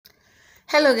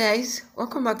Hello guys,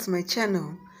 welcome back to my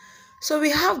channel. So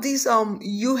we have this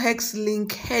UXLINK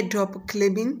Airdrop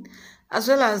claiming, as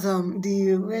well as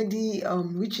the REDY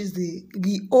which is the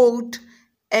Rehold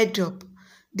Airdrop.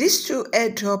 These two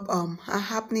airdrop are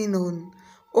happening on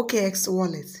OKX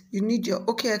Wallet. You need your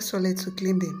OKX Wallet to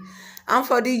claim them. And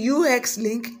for the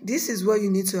UXLINK, this is what you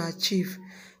need to achieve.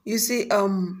 You see,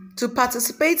 to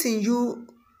participate in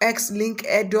UXLINK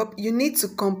Airdrop, you need to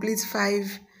complete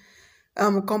five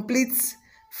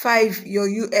your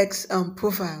UX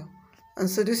profile. And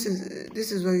so this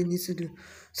is what you need to do.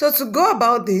 So to go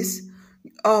about this,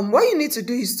 what you need to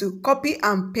do is to copy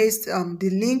and paste the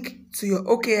link to your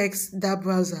OKX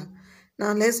browser.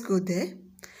 Now let's go there.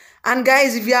 And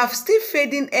guys, if you have still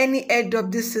fading any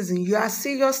airdrop this season, you are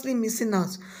seriously missing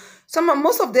out.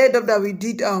 Most of the airdrop that we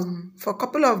did for a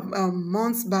couple of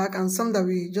months back, and some that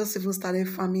we just even started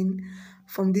farming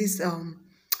from this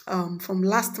from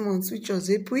last month, which was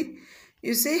April.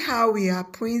 You see how we are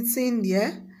printing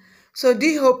here. So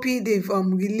DOP, they've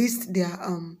released their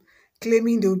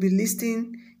claiming they will be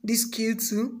listing this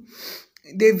Q2.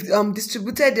 They've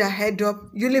distributed their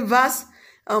airdrop. Universe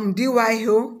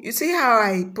DYO. You see how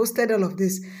I posted all of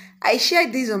this. I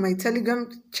shared this on my Telegram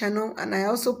channel, and I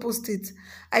also posted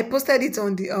it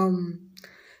on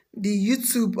the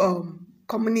YouTube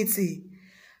community.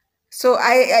 So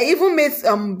I even made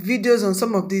videos on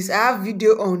some of this. I have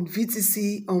video on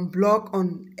VTC, on blog,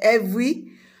 on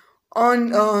every,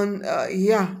 on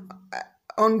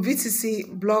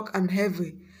VTC, blog, and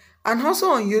every, and also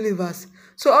on Universe.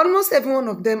 So almost every one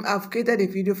of them I've created a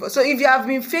video for. So if you have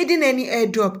been fading any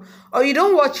airdrop, or you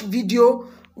don't watch video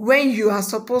when you are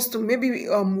supposed to, maybe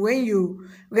when you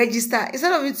register,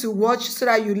 instead of it to watch so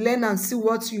that you learn and see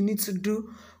what you need to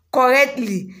do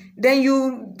correctly, then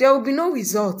there will be no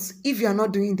results if you are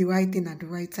not doing the right thing at the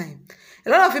right time. A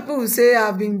lot of people will say,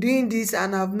 I've been doing this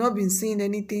and I've not been seeing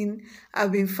anything.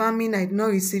 I've been farming, I did not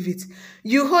receive it.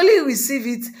 You only receive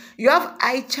it. You have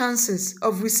high chances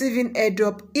of receiving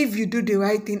airdrop if you do the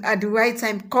right thing at the right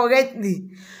time correctly.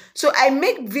 So I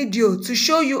make video to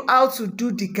show you how to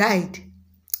do the guide.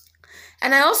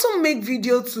 And I also make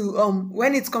video to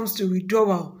when it comes to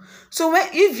withdrawal. So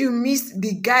if you missed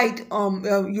the guide,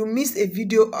 you missed a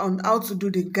video on how to do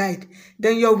the guide,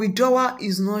 then your withdrawal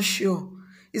is not sure.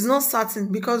 It's not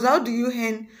certain, because how do you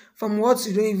earn from what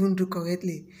you don't even do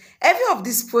correctly? Every of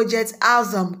these projects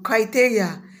has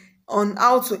criteria on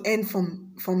how to earn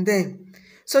from them.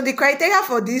 So the criteria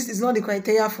for this is not the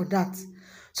criteria for that.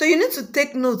 So you need to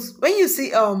take notes. When you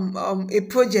see a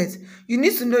project, you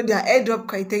need to know their airdrop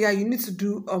criteria. You need to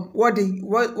do what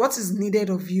is needed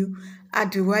of you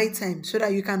at the right time, so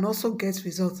that you can also get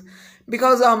results.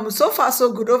 Because so far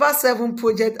so good, over 7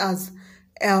 projects has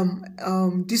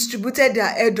distributed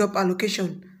their airdrop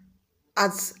allocation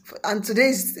and today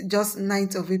is just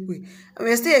 9th of April, and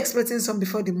we're still expecting some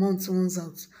before the month runs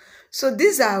out. So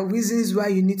these are reasons why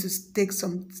you need to take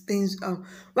some things,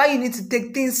 why you need to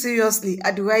take things seriously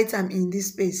at the right time in this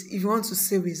space if you want to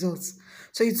see results.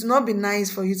 So it's not be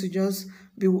nice for you to just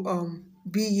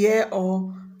be here,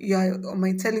 or you are on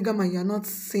my Telegram and you're not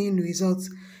seeing results.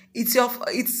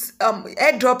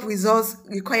 Airdrop results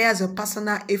requires your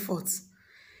personal efforts.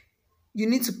 You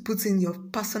need to put in your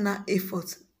personal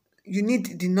effort. You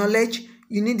need the knowledge,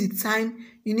 you need the time,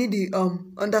 you need the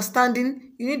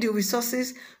understanding, you need the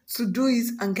resources to do it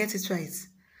and get it right.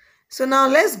 So now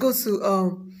let's go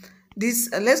to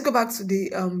let's go back to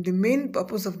the main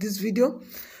purpose of this video.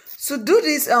 So do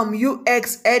this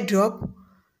UX airdrop.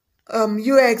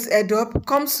 UX airdrop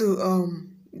comes to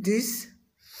this.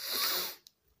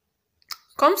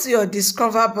 Comes to your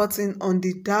discover button on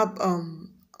the tab on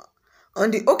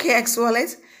the OKX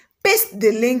wallet. Paste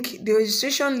the link, the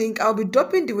registration link. I'll be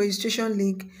dropping the registration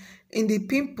link in the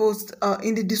pin post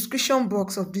in the description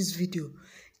box of this video.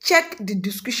 Check the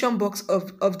description box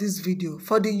of this video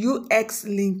for the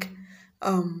UXLINK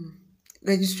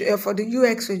for the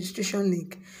UX registration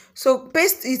link. So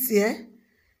paste it here,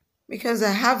 because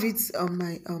I have it on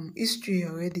my history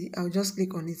already. I'll just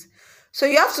click on it. So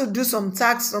you have to do some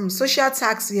tags, some social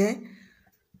tags here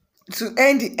to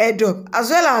earn the airdrop, as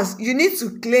well as you need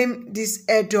to claim this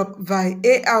airdrop via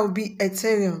ARB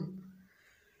Ethereum.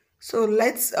 So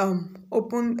let's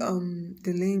open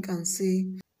the link and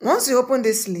see. Once you open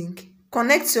this link,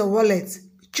 connect your wallet,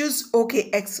 choose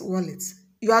OKX Wallet.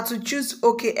 You have to choose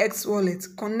OKX Wallet,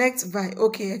 connect via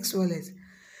OKX Wallet.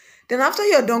 Then after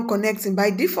you're done connecting,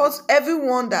 by default,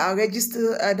 everyone that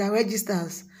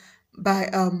registers by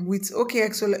with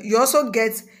OKX Wallet, you also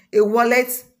get a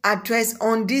wallet address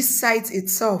on this site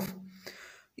itself.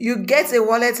 You get a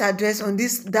wallet address on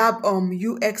this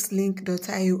UXLINK.io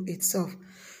itself.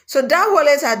 So that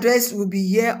wallet address will be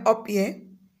here, up here.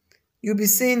 You'll be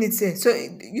seeing it here. So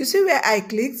you see where I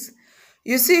clicked,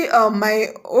 you see my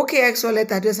OKX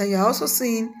wallet address, and you're also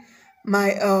seeing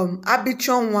my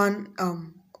Arbitrum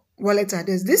One wallet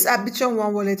address. This Arbitrum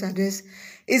One wallet address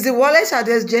is the wallet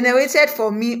address generated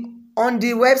for me on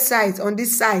the website, on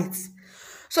this site.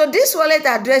 So this wallet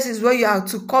address is where you have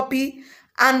to copy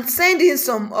and send in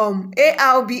some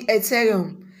ARB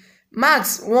Ethereum,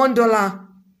 max $1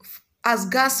 as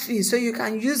gas fee, so you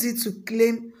can use it to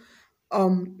claim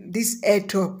this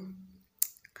airdrop.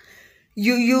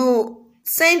 You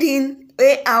send in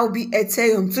ARB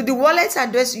Ethereum to the wallet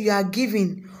address you are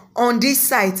given on this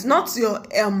site, not your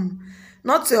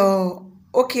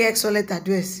OKX wallet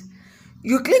address.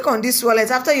 You click on this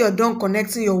wallet after you're done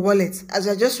connecting your wallet, as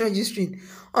you're just registering.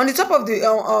 On the top of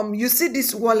the you see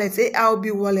this wallet,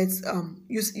 ARB wallet.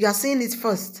 You are seeing it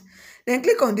first. Then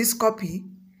click on this copy.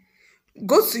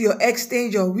 Go to your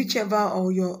exchange or whichever,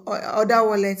 or your other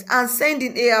wallet, and send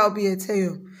in ARB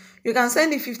Ethereum. You can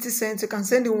send in 50 cents. You can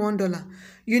send in $1.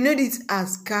 You need it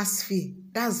as gas fee.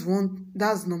 That's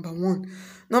number one.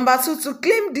 Number two, to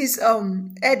claim this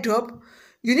airdrop,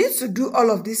 you need to do all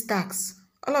of these tags.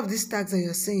 All of these tags that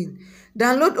you're seeing.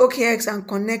 Download OKX and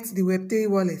connect the Web3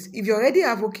 wallet. If you already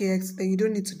have OKX, then you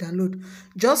don't need to download.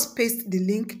 Just paste the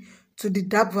link to the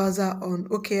dApp browser on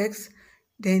OKX,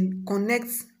 then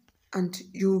connect, and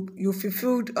you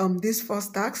fulfilled this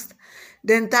first task.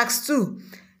 Then task 2,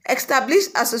 establish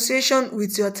association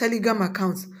with your Telegram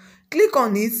account. Click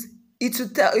on it. It will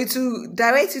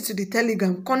direct you to the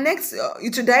Telegram.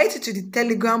 It will direct you to the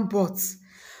Telegram bots.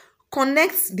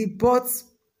 Connect the bots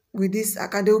with this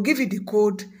account. They will give you the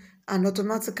code, and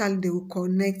automatically they will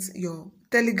connect your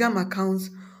Telegram account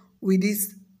with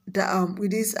this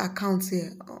account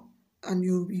here, and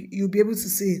you'll be able to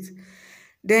see it.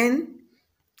 Then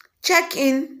check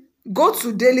in. Go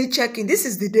to daily check-in. This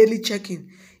is the daily check-in.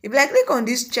 If I click on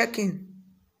this check-in,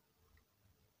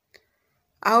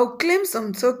 I'll claim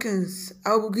some tokens.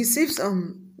 I'll receive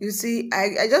some. You see,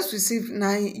 I just received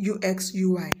 9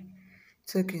 UXUY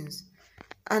tokens.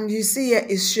 And you see here,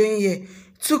 it's showing here.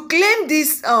 To claim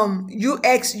this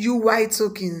UXUY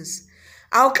tokens,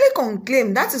 I'll click on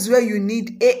claim. That is where you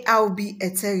need ARB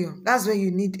Ethereum. That's where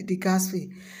you need the gas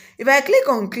fee. If I click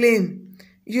on claim,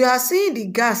 you are seeing the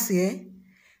gas here.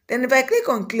 Then if I click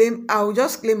on claim, I'll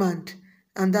just claim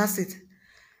and that's it.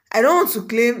 I don't want to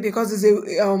claim because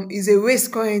it's a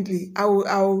waste currently. I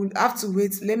will have to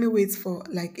wait. Let me wait for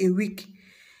like a week,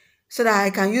 so that I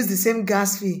can use the same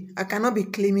gas fee. I cannot be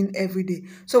claiming every day.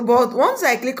 So, but once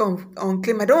I click on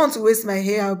claim, I don't want to waste my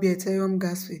ARB Ethereum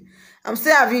gas fee. I'm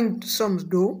still having some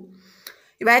though.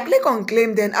 If I click on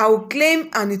claim, then I will claim,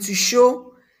 and it will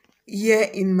show here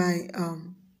in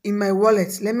my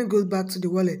wallet. Let me go back to the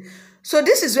wallet. So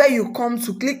this is where you come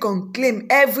to click on claim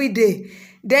every day.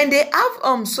 Then they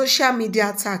have social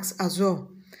media tags as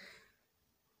well.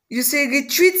 You see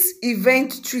retreat,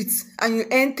 event tweets, and you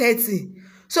earn 30.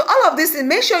 So all of this,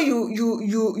 make sure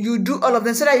you do all of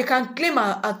them so that you can claim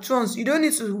at once. You don't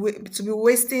need to be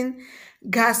wasting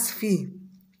gas fee.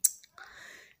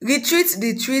 Retweet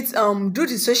the tweets, do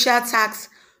the social tags,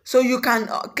 so you can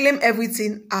claim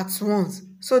everything at once.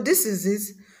 So this is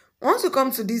it. Once you come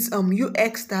to this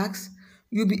UX tags,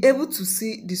 you'll be able to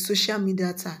see the social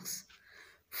media tags.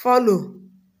 Follow.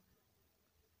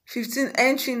 15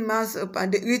 entry in mass up,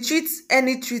 and retweet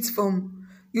any tweets from.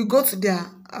 You go to their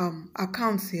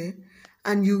accounts here,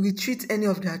 and you retweet any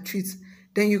of their tweets.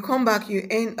 Then you come back, you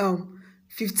earn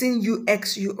 15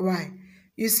 UXUY.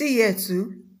 You see here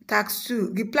too, tax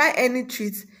 2. Reply any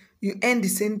tweet, you earn the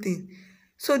same thing.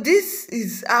 So this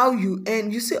is how you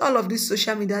earn. You see all of these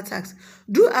social media tags.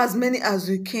 Do as many as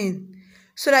you can,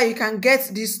 so that you can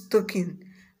get this token,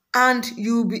 and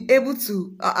you'll be able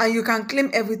to and you can claim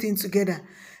everything together.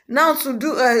 Now, to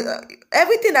do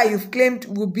everything that you've claimed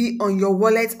will be on your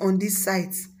wallet on this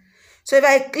site. So if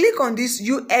I click on this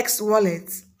UX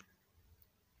wallet,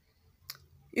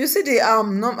 you see the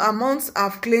amounts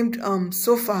I've claimed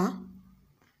so far.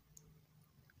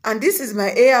 And this is my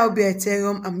ARB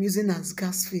Ethereum I'm using as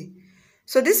gas fee.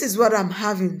 So this is what I'm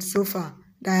having so far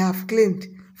that I have claimed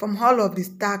from all of the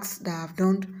tasks that I've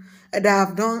done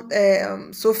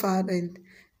so far. Then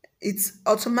it's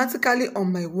automatically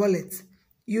on my wallet.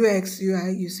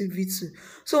 UXUY, you see V2.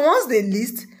 So once they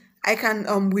list, I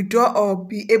can withdraw or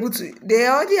be able to. They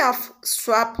already have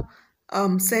swap,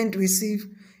 send, receive.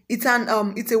 It's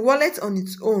a wallet on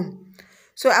its own.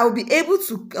 So I will be able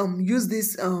to use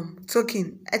this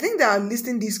token. I think they are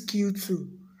listing this Q2.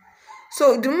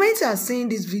 So the moment you are seeing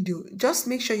this video, just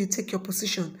make sure you take your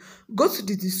position. Go to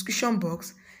the description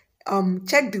box,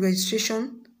 check the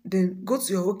registration then go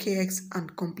to your OKX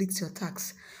and complete your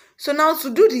task. So now to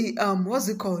do the what's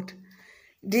it called,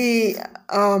 the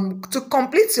to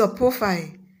complete your profile,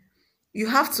 you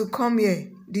have to come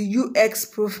here, the UX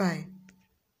profile.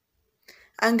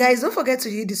 And guys, don't forget to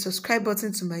hit the subscribe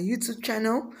button to my YouTube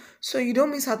channel so you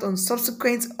don't miss out on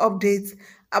subsequent updates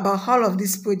about all of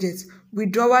these projects,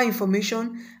 withdrawal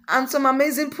information, and some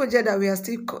amazing project that we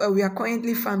are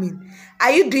currently farming.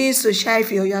 Are you doing social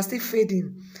or you are still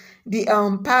fading? The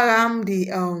param, the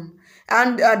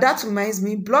and that reminds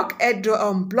me, block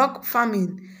airdrop, block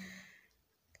farming.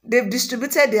 They've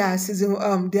distributed their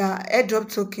season their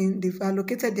airdrop token. They've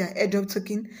allocated their airdrop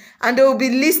token, and they will be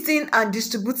listing and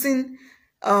distributing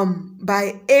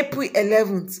by April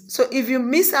 11th. So if you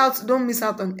miss out, don't miss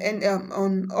out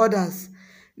on others.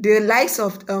 The likes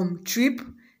of Trip,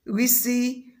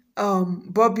 Risi,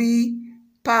 Bobby,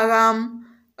 Param,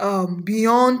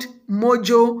 Beyond,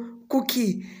 Mojo,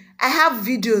 Cookie. I have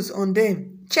videos on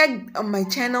them. Check on my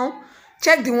channel.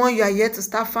 Check the one you are yet to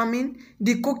start farming.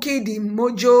 The Cookie, the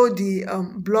Mojo, the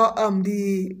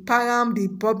the Param, the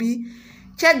Bobby.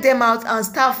 Check them out and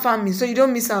start farming so you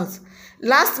don't miss out.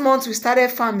 Last month we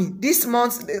started farming. This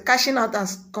month the cashing out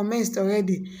has commenced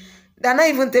already. They're not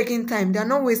even taking time. They're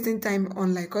not wasting time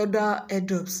on like other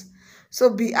airdrops.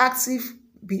 So be active,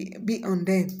 be on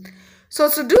them. So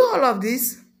to do all of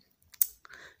this,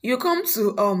 you come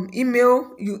to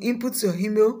email, you input your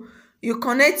email, you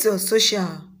connect your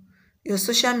social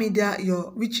media,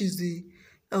 which is the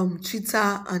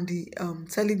Twitter and the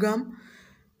Telegram,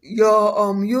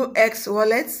 your UX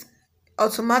wallet.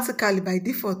 Automatically by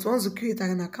default, once you create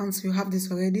an account, you have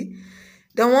this already.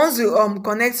 Then once you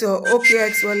connect your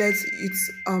OKX wallet,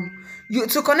 it's you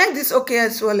to connect this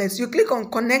OKX wallet, you click on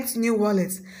connect new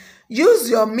wallet. Use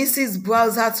your Mrs.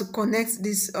 browser to connect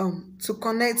this to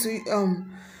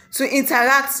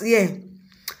interact here.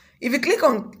 If you click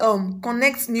on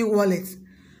connect new wallet,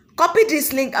 copy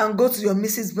this link and go to your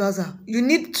Mrs. browser. You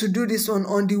need to do this one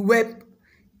on the web.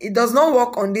 It does not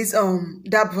work on this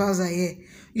that browser here.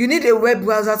 You need a web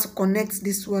browser to connect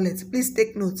this wallet. Please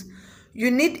take note. You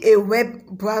need a web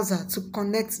browser to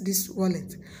connect this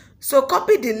wallet. So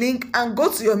copy the link and go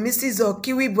to your Mrs. or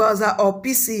Kiwi browser or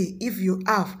PC if you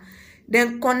have.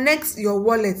 Then connect your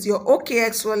wallet, your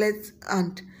OKX wallet,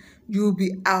 and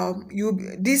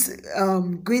this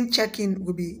green check-in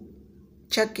will be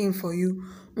checking for you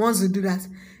once you do that.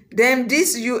 Then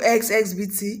this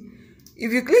UXXBT,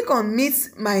 if you click on meet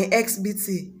my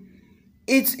XBT,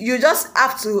 you just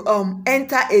have to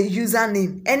enter a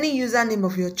username, any username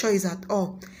of your choice at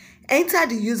all. Enter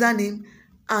the username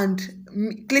and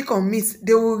click on meet.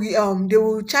 They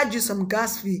will charge you some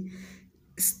gas fee.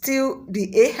 Still the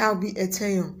ARB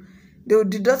Ethereum. They will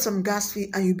deduct some gas fee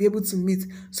and you'll be able to meet.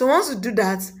 So once you do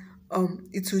that,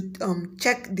 it will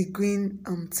check the green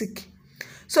tick.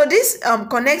 So this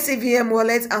connect CVM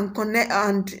wallet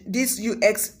and this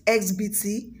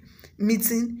UXXBT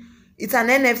meeting, it's an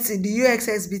NFT. The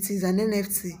UXXBT is an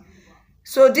NFT.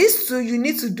 So these two, you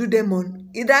need to do them on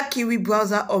either Kiwi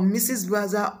browser or Mrs.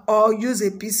 browser, or use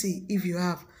a PC if you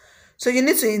have. So you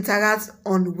need to interact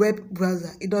on web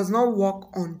browser. It does not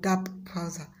work on that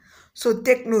browser. So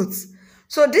take notes.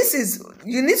 So this is,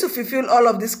 you need to fulfill all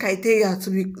of these criteria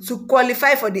to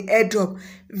qualify for the airdrop.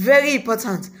 Very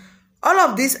important. All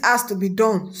of this has to be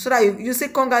done so that you say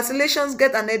congratulations,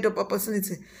 get an airdrop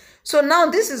opportunity. So now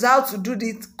this is how to do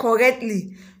it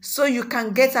correctly so you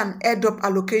can get an airdrop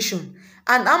allocation.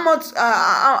 And how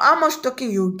much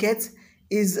token you get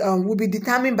is will be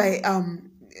determined by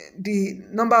the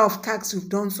number of tags you've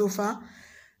done so far,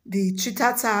 the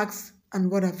Twitter tags,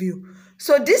 and what have you.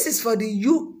 So this is for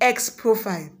the UX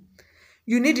profile.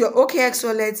 You need your OKX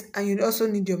wallet and you also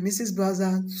need your Mrs.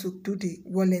 browser to do the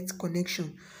wallet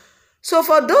connection. So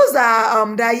for those that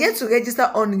are yet to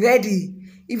register on REDY,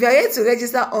 if you are yet to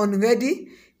register on REDY,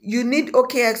 you need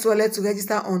OKX wallet to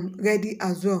register on REDY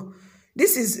as well.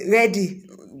 This is REDY,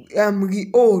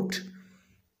 Rehold.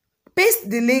 Paste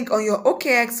the link on your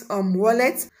OKX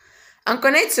wallet and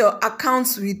connect your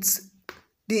accounts with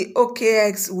the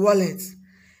OKX wallet.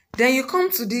 Then you come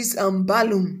to this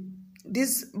balloon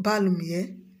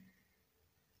here,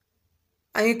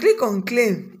 and you click on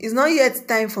claim. It's not yet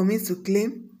time for me to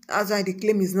claim. That's why the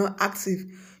claim is not active.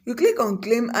 You click on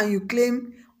claim and you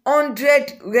claim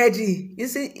 100 REDY. You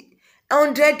see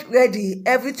 100 REDY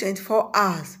every 24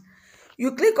 hours.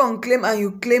 You click on claim and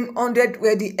you claim 100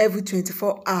 REDY every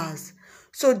 24 hours.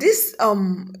 So this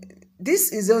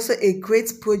is also a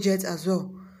great project as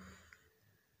well.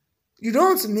 You don't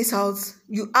want to miss out.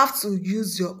 You have to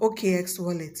use your OKX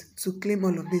wallet to claim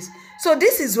all of this. So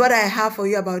this is what I have for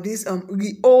you about this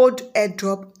Rehold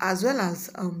airdrop, as well as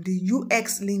the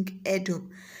UXLINK airdrop.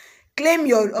 Claim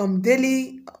your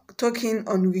daily token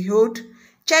on Rehold.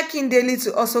 Check in daily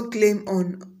to also claim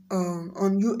on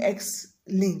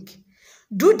UXLINK.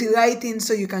 Do the right thing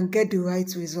so you can get the right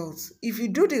results. If you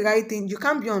do the right thing, you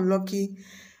can't be unlucky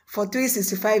for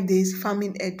 365 days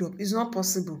farming airdrop. It's not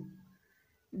possible.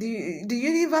 The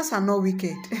universe are not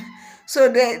wicked.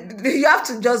 So you have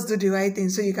to just do the right thing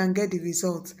so you can get the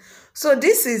results. So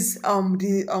this is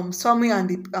the summary and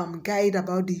the guide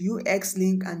about the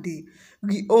UXLINK and the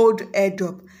Rehold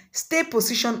airdrop. Stay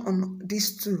positioned on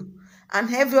these two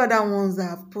and every other ones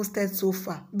that I've posted so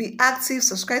far. Be active,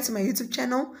 subscribe to my YouTube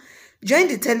channel, join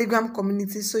the Telegram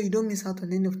community so you don't miss out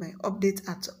on any of my updates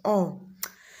at all.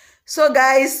 So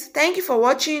guys, thank you for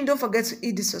watching. Don't forget to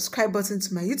hit the subscribe button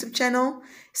to my YouTube channel.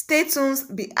 Stay tuned,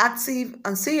 be active,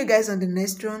 and see you guys on the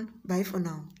next one. Bye for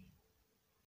now.